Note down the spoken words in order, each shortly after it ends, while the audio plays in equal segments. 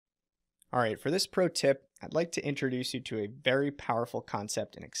All right, for this pro tip, I'd like to introduce you to a very powerful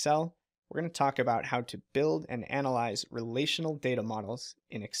concept in Excel. We're going to talk about how to build and analyze relational data models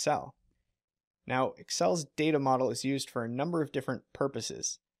in Excel. Now, Excel's data model is used for a number of different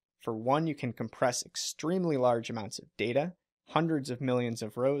purposes. For one, you can compress extremely large amounts of data, hundreds of millions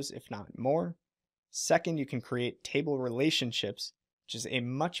of rows, if not more. Second, you can create table relationships, which is a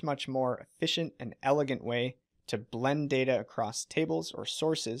much more efficient and elegant way to blend data across tables or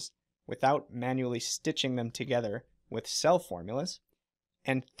sources without manually stitching them together with cell formulas.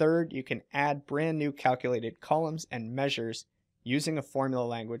 And third, you can add brand new calculated columns and measures using a formula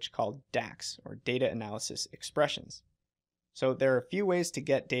language called DAX, or Data Analysis Expressions. So there are a few ways to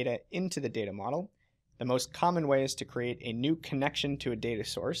get data into the data model. The most common way is to create a new connection to a data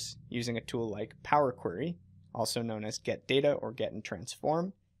source using a tool like Power Query, also known as Get Data or Get and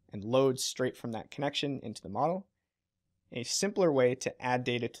Transform, and load straight from that connection into the model. A simpler way to add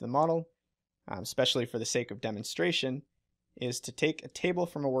data to the model, especially for the sake of demonstration, is to take a table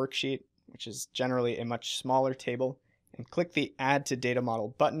from a worksheet, which is generally a much smaller table, and click the Add to Data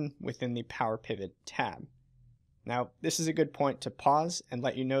Model button within the Power Pivot tab. Now, this is a good point to pause and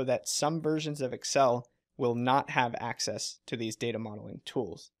let you know that some versions of Excel will not have access to these data modeling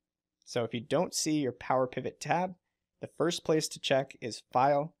tools. So if you don't see your Power Pivot tab, the first place to check is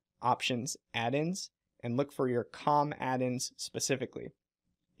File, Options, Add-ins, and look for your COM add-ins specifically.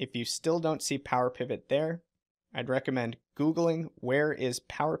 If you still don't see Power Pivot there, I'd recommend Googling where is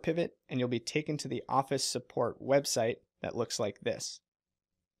Power Pivot, and you'll be taken to the Office Support website that looks like this.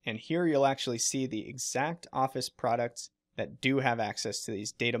 And here you'll actually see the exact Office products that do have access to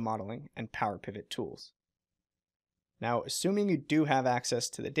these data modeling and Power Pivot tools. Now, assuming you do have access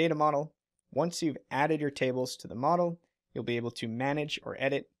to the data model, once you've added your tables to the model, you'll be able to manage or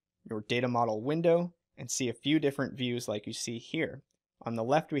edit your data model window and see a few different views like you see here. On the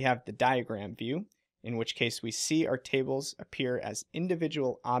left, we have the diagram view, in which case we see our tables appear as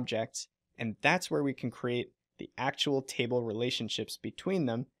individual objects, and that's where we can create the actual table relationships between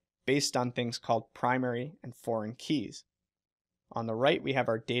them based on things called primary and foreign keys. On the right, we have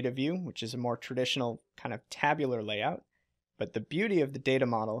our data view, which is a more traditional kind of tabular layout, but the beauty of the data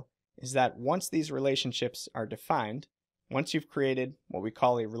model is that once these relationships are defined, once you've created what we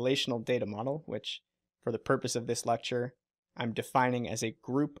call a relational data model, which for the purpose of this lecture, I'm defining as a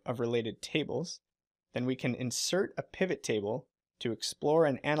group of related tables, then we can insert a pivot table to explore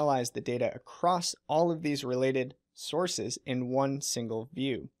and analyze the data across all of these related sources in one single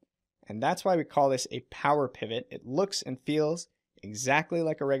view. And that's why we call this a power pivot. It looks and feels exactly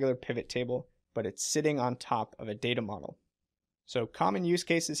like a regular pivot table, but it's sitting on top of a data model. So common use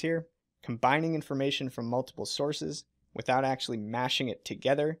cases here, combining information from multiple sources without actually mashing it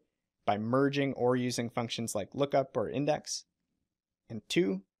together by merging or using functions like lookup or index. And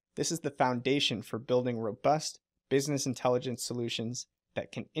two, this is the foundation for building robust business intelligence solutions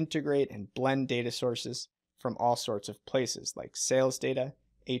that can integrate and blend data sources from all sorts of places like sales data,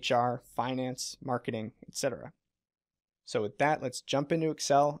 HR, finance, marketing, etc. So with that, let's jump into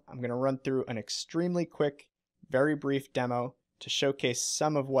Excel. I'm going to run through an extremely quick, very brief demo to showcase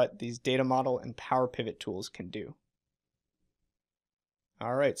some of what these data model and Power Pivot tools can do.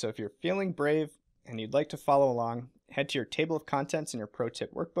 All right, so if you're feeling brave and you'd like to follow along, head to your table of contents in your Pro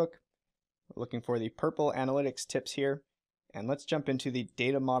Tip workbook. We're looking for the purple analytics tips here, and let's jump into the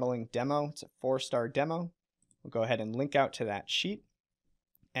data modeling demo. It's a 4-star demo. We'll go ahead and link out to that sheet.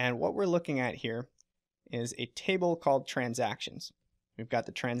 And what we're looking at here is a table called transactions. We've got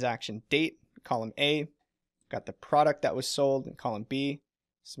the transaction date, column A, got the product that was sold in column B,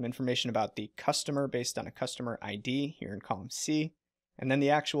 some information about the customer based on a customer ID here in column C, and then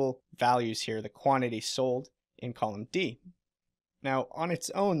the actual values here, the quantity sold in column D. Now, on its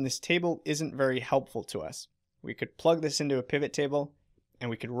own, this table isn't very helpful to us. We could plug this into a pivot table and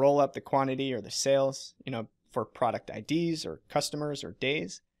we could roll up the quantity or the sales, for product IDs or customers or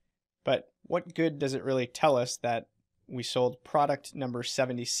days. But what good does it really tell us that we sold product number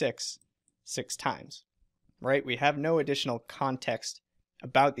 76 6 times, right? We have no additional context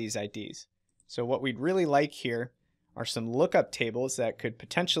about these IDs. So what we'd really like here are some lookup tables that could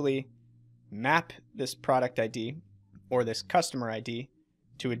potentially map this product ID or this customer ID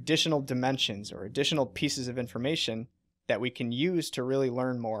to additional dimensions or additional pieces of information that we can use to really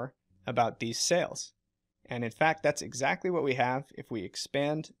learn more about these sales. And in fact, that's exactly what we have. If we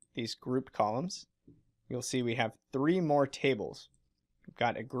expand these grouped columns, you'll see we have 3 more tables. We've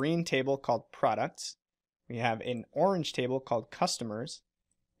got a green table called products, we have an orange table called customers,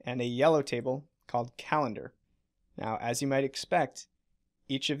 and a yellow table called calendar. Now, as you might expect,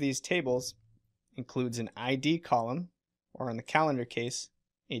 each of these tables includes an ID column, or in the calendar case,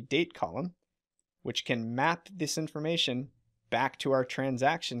 a date column, which can map this information back to our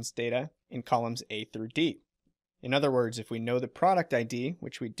transactions data in columns A through D. In other words, if we know the product ID,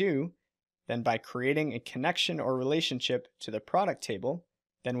 which we do, then by creating a connection or relationship to the product table,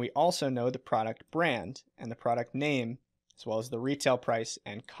 then we also know the product brand and the product name, as well as the retail price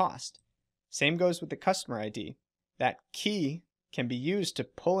and cost. Same goes with the customer ID. That key can be used to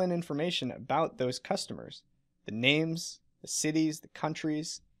pull in information about those customers, the names, the cities, the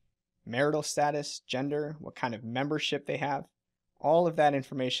countries, marital status, gender, what kind of membership they have. All of that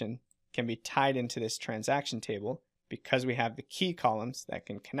information can be tied into this transaction table because we have the key columns that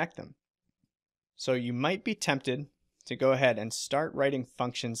can connect them. So you might be tempted to go ahead and start writing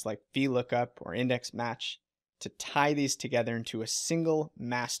functions like VLOOKUP or index match to tie these together into a single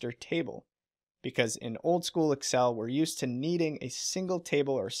master table. Because in old school Excel, we're used to needing a single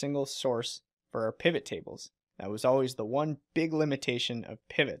table or a single source for our pivot tables. That was always the one big limitation of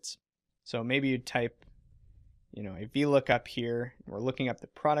pivots. So maybe you'd type, a VLOOKUP here. We're looking up the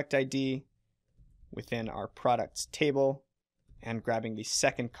product ID within our products table and grabbing the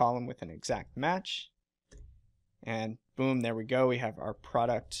second column with an exact match. And boom, there we go. We have our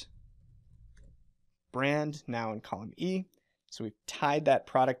product brand now in column E. So we've tied that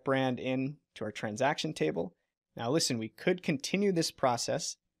product brand in to our transaction table. Now listen, we could continue this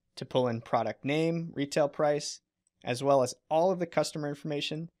process to pull in product name, retail price, as well as all of the customer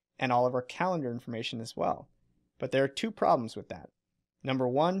information and all of our calendar information as well. But there are two problems with that. Number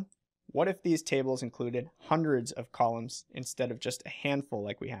one, what if these tables included hundreds of columns instead of just a handful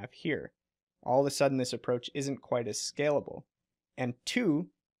like we have here? All of a sudden, this approach isn't quite as scalable. And two,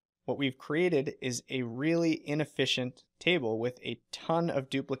 what we've created is a really inefficient table with a ton of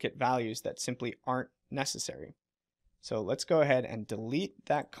duplicate values that simply aren't necessary. So let's go ahead and delete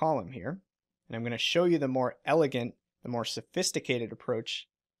that column here. And I'm going to show you the more elegant, the more sophisticated approach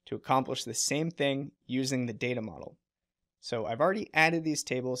to accomplish the same thing using the data model. So I've already added these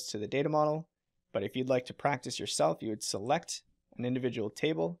tables to the data model, but if you'd like to practice yourself, you would select an individual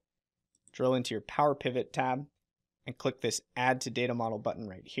table, drill into your Power Pivot tab, and click this Add to Data Model button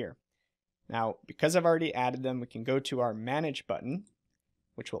right here. Now, because I've already added them, we can go to our Manage button,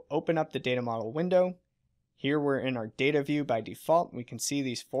 which will open up the data model window. Here we're in our data view by default. We can see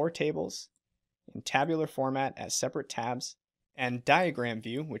these 4 tables in tabular format as separate tabs, and diagram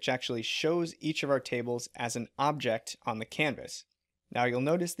view, which actually shows each of our tables as an object on the canvas. Now you'll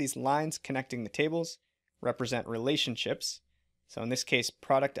notice these lines connecting the tables represent relationships. So in this case,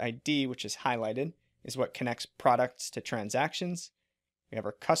 product ID, which is highlighted, is what connects products to transactions. We have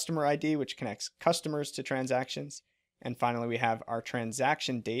our customer ID, which connects customers to transactions. And finally, we have our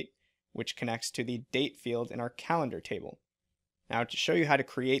transaction date, which connects to the date field in our calendar table. Now to show you how to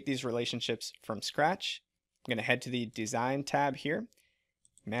create these relationships from scratch, I'm going to head to the Design tab here,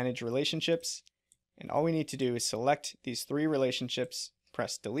 Manage Relationships, and all we need to do is select these 3 relationships,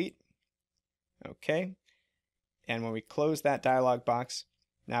 press Delete. Okay. And when we close that dialog box,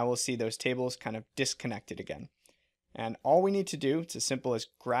 now we'll see those tables kind of disconnected again. And all we need to do, it's as simple as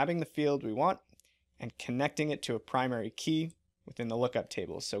grabbing the field we want and connecting it to a primary key within the lookup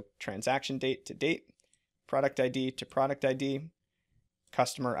table. So transaction date to date, product ID to product ID,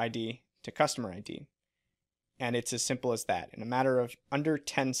 customer ID to customer ID. And it's as simple as that. In a matter of under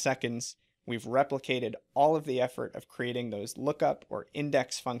 10 seconds, we've replicated all of the effort of creating those lookup or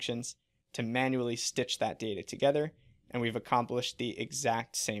index functions to manually stitch that data together, and we've accomplished the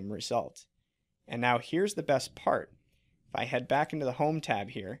exact same result. And now here's the best part. If I head back into the Home tab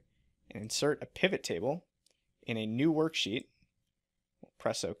here and insert a pivot table in a new worksheet, we'll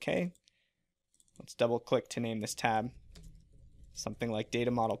press OK. Let's double click to name this tab something like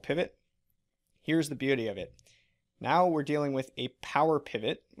Data Model Pivot. Here's the beauty of it. Now we're dealing with a power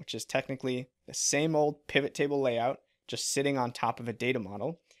pivot, which is technically the same old pivot table layout, just sitting on top of a data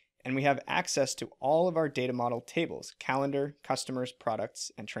model. And we have access to all of our data model tables, calendar, customers,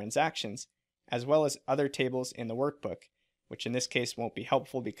 products, and transactions, as well as other tables in the workbook, which in this case won't be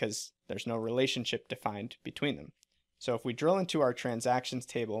helpful because there's no relationship defined between them. So if we drill into our transactions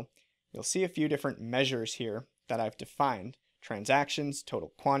table, you'll see a few different measures here that I've defined: transactions,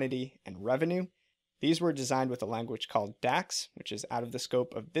 total quantity, and revenue. These were designed with a language called DAX, which is out of the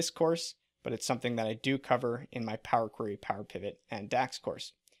scope of this course, but it's something that I do cover in my Power Query, Power Pivot, and DAX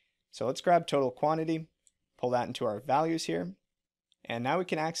course. So let's grab total quantity, pull that into our values here, and now we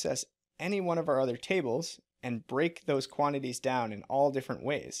can access any one of our other tables and break those quantities down in all different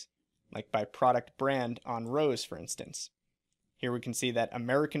ways, like by product brand on rows, for instance. Here we can see that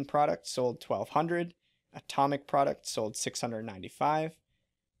American product sold 1,200, Atomic product sold 695.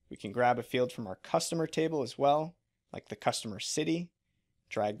 We can grab a field from our customer table as well, like the customer city,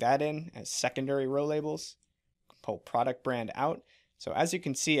 drag that in as secondary row labels, pull product brand out. So as you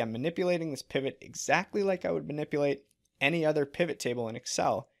can see, I'm manipulating this pivot exactly like I would manipulate any other pivot table in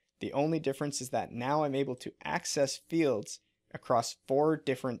Excel. The only difference is that now I'm able to access fields across 4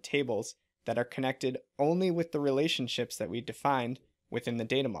 different tables that are connected only with the relationships that we defined within the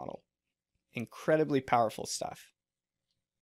data model. Incredibly powerful stuff.